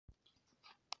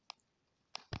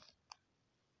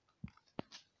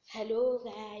Hello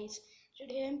guys,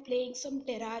 today I'm playing some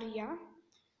Terraria.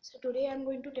 So today I'm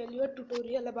going to tell you a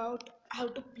tutorial about how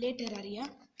to play Terraria.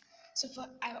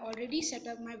 I've already set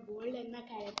up my world and my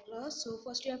character. So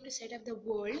first you have to set up the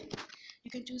world.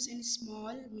 You can choose any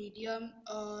small, medium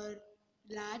or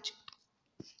large.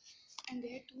 And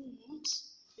there are two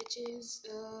modes, which is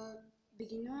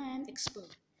beginner and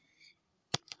expert.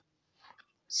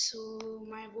 So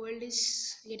my world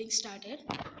is getting started.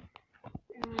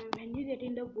 When you get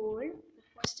in the world, the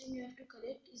first thing you have to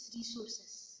collect is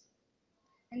resources,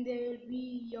 and there will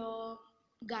be your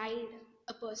guide,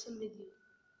 a person with you.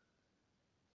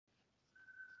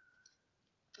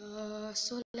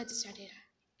 So let's start it.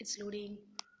 It's loading.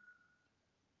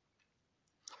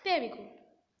 There we go.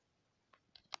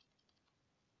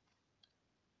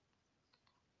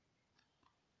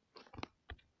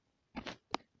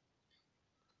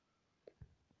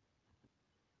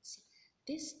 See,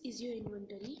 this is your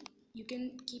inventory. You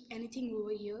can keep anything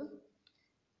over here.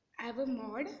 I have a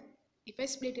mod. If I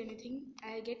split anything,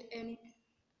 I get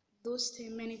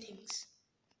many things.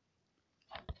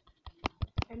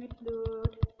 And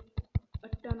upload a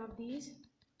ton of these.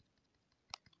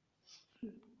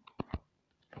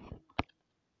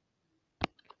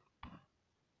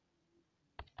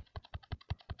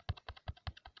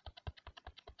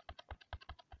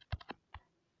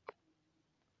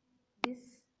 This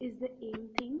is the aim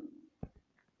thing.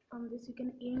 From this you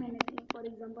can aim anything, for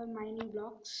example mining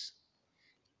blocks.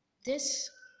 This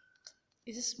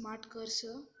is a smart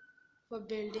cursor for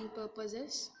building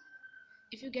purposes.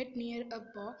 If you get near a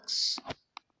box,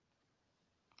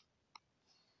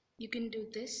 you can do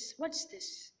this. What's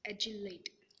this? Agilate.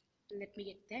 Let me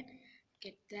get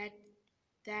that,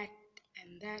 that,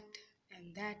 and that,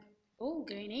 and that. Oh,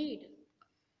 grenade,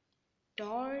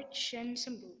 torch, and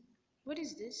some rope. What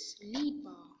is this? Lead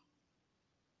bar,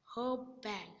 herb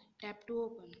bag. Tap to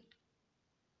open.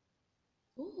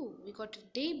 Oh, we got a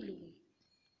day bloom.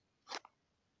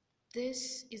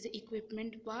 This is the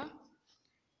equipment bar.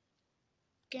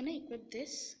 Can I equip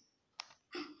this?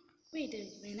 Wait a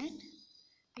minute.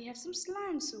 We have some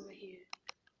slimes over here.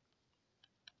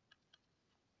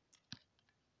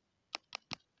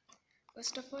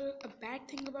 First of all, a bad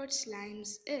thing about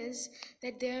slimes is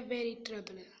that they are very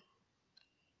troubler.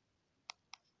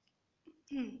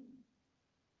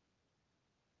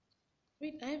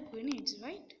 Wait, I have grenades,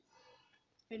 right?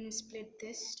 When we split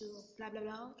this to blah blah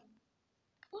blah.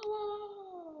 Whoa, whoa,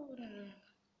 whoa. No.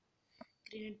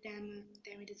 Grenade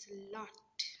damage is a lot.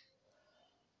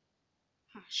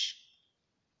 Hush.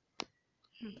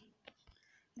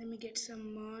 Let me get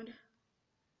some mud.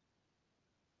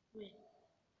 Wait.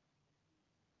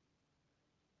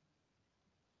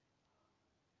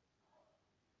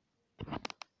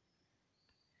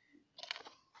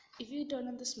 If you turn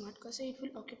on the smart cursor, it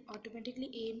will automatically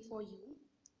aim for you.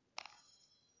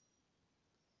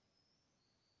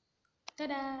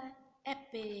 Ta-da!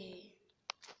 Epic!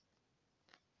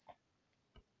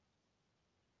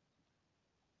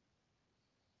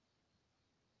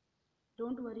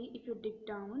 Don't worry, if you dig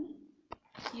down,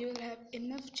 you will have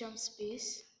enough jump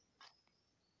space.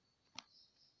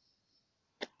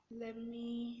 Let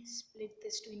me split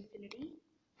this to infinity.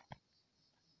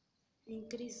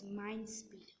 Increase mine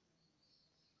speed.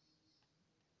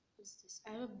 What's this? I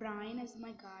have Brian as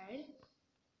my guide.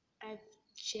 I have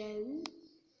gel.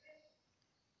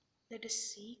 Let us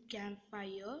see.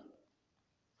 Campfire.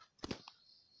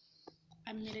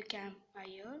 I made a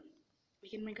campfire. We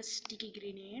can make a sticky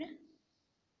grenade.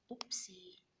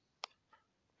 Oopsie.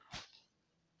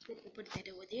 Let me put that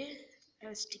over there. I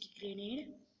have a sticky grenade.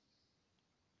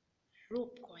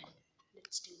 Rope coil.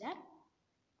 Let's do that.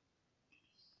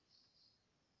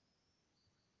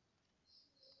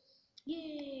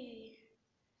 Yay!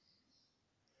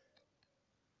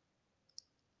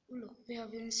 Look, we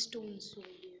have even stones over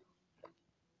here.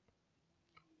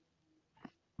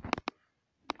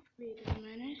 Wait a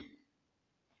minute.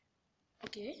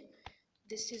 Okay,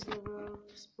 this is our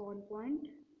spawn point.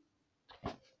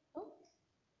 Oh,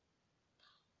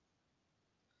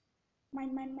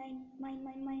 mine.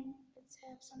 Let's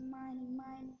have some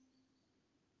mine.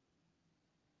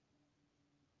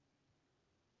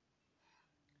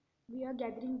 We are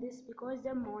gathering this because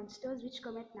there are monsters which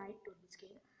come at night to this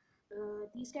game.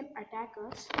 These can attack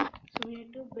us, so we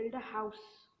need to build a house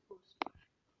first.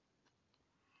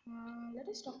 Let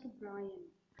us talk to Brian.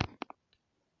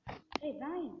 Hey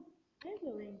Brian, where are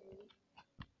you going?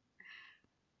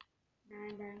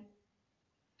 Brian.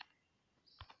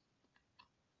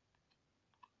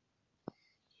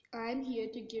 I am here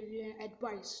to give you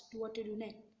advice to what to do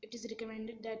next. It is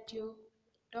recommended that you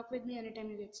talk with me anytime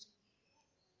you get stuck.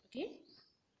 Okay?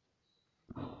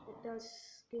 Let us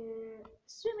get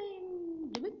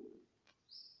swimming. Do it.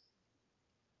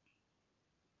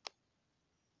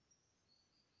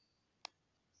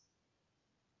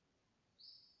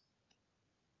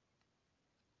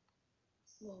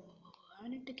 Whoa, whoa, whoa, whoa. I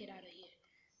need to get out of here.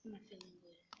 I'm not feeling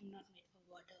good. I'm not made for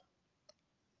water.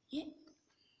 Yeah.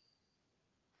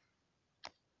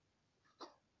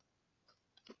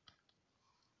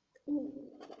 Ooh.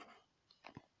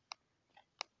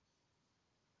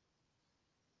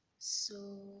 So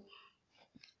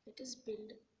let us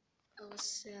build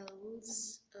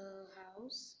ourselves a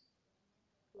house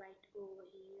right over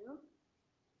here.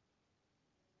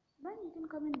 Then you can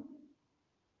come in.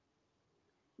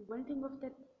 One thing of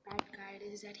that bad guy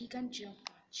is that he can't jump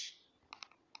much.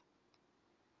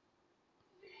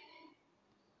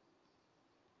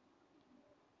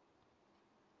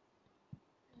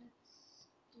 Let's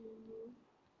do.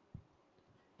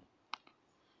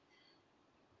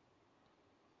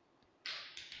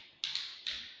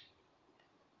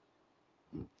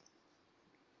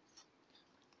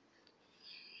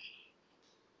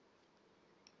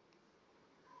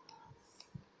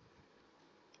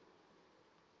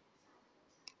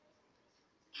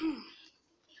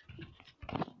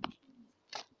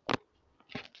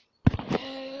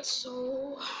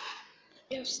 So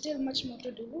we have still much more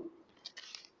to do.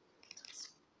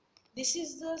 This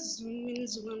is the zoom in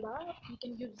zoom out. We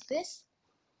can use this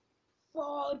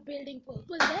for building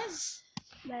purposes,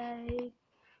 like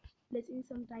placing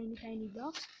some tiny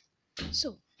blocks.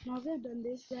 So now we have done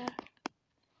this.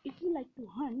 If you like to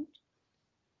hunt,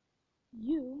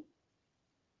 you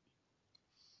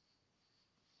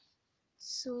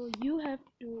you have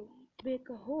to make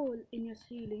a hole in your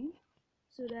ceiling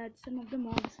so that some of the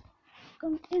mobs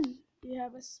come in. You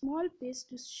have a small place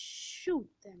to shoot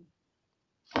them.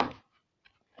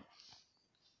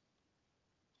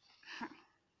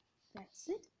 That's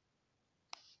it.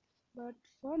 But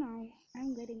for now,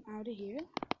 I'm getting out of here.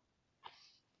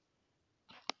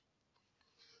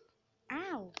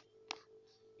 Ow!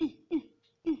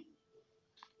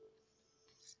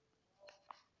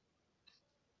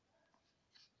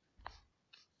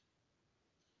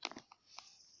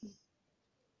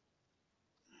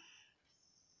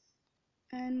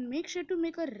 And make sure to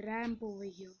make a ramp over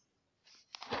here.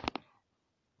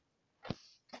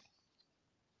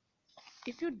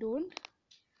 If you don't,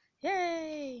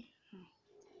 yay!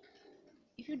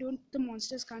 If you don't, the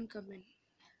monsters can't come in.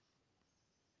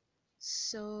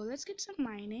 So let's get some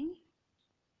mining.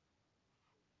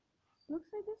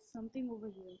 Looks like there's something over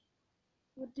here.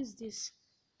 What is this?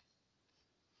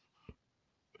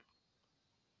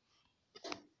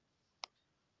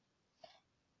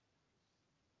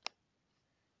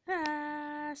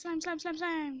 Ah,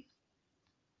 slime.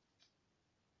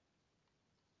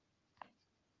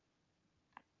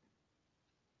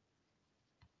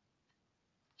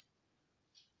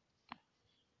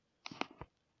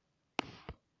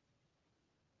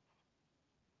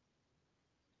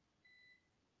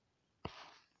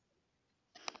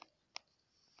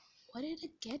 What did I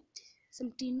get?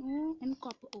 Some tin ore and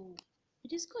copper ore.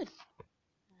 It is good.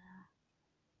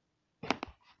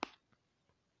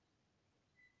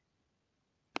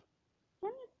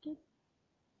 Can you get?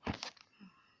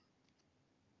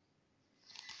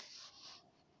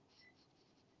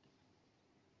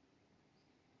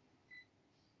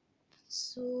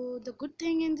 So the good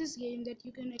thing in this game that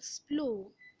you can explore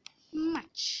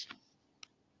much.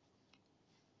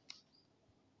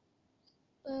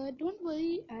 Don't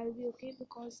worry, I'll be okay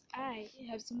because I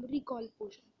have some recall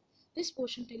potion. This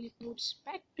potion teleports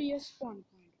back to your spawn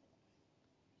point.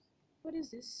 What is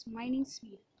this? Mining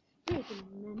speed. Wait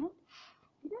a minute.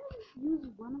 Did I use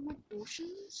one of my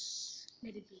potions?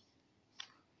 Let it be.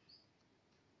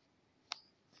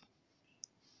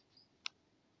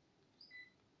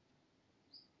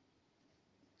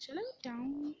 Shall I go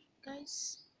down,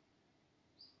 guys?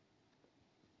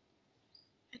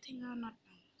 I think I'm not down.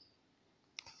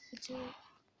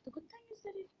 The good thing is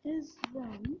that it is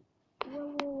done.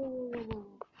 Whoa.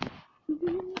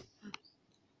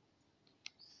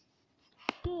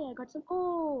 Okay, I got some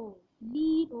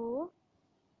lead ore,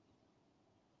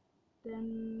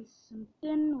 then some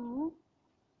tin ore,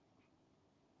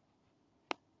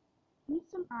 need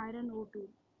some iron ore too.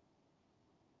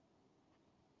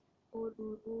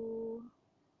 Ore.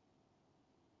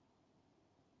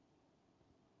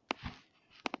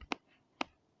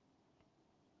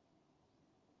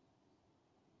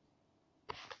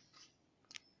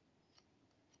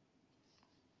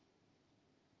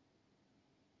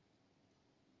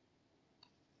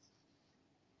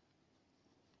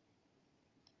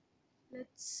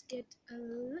 Let's get a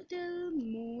little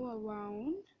more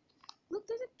around. Look,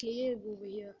 there's a cave over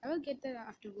here. I will get that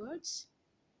afterwards.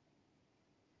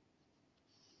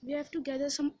 We have to gather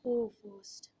some ore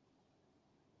first.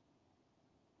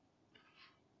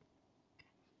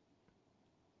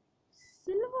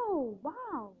 Silver!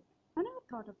 Wow! I never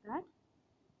thought of that.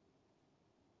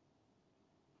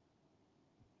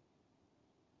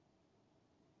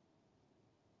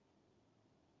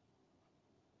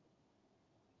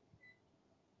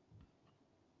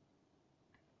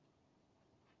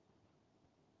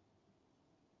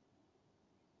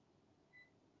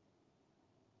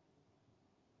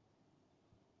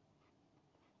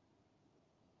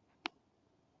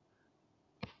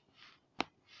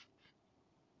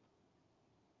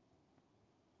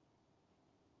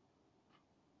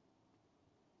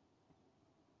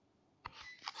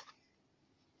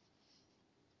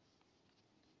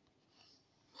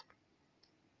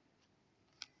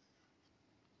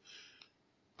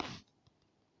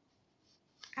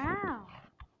 Ow!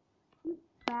 You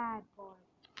bad boy.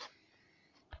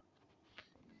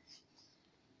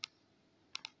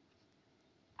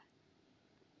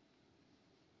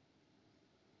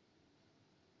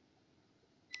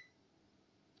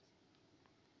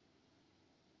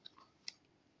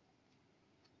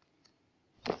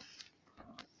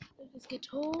 Let's get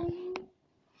home.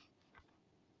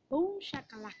 Boom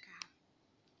shakalaka.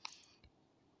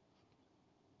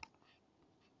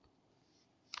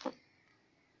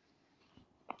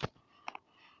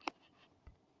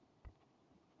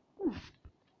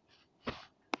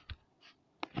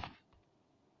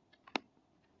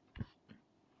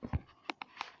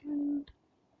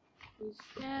 Is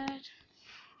that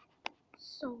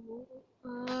so?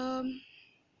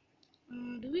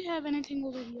 Do we have anything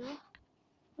over here?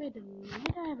 Wait a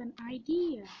minute, I have an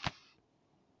idea.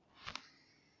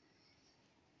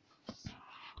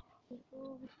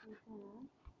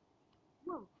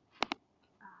 Whoa,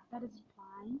 that is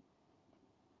fine.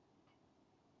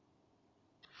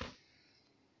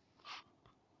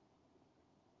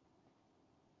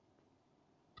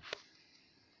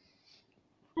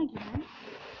 Again.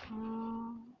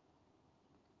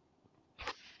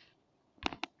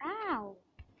 Ow!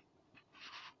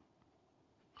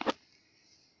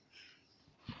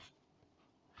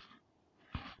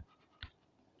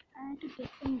 I had to get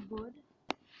some wood.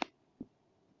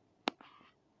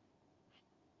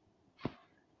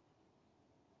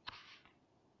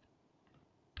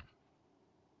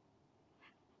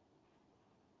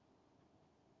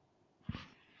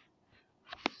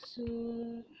 So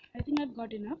I think I've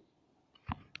got enough.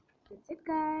 That's it,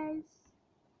 guys.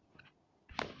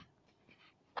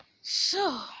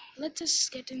 So let's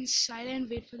just get inside and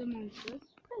wait for the monsters,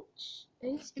 which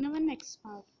is in our next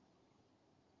part.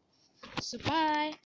 So bye.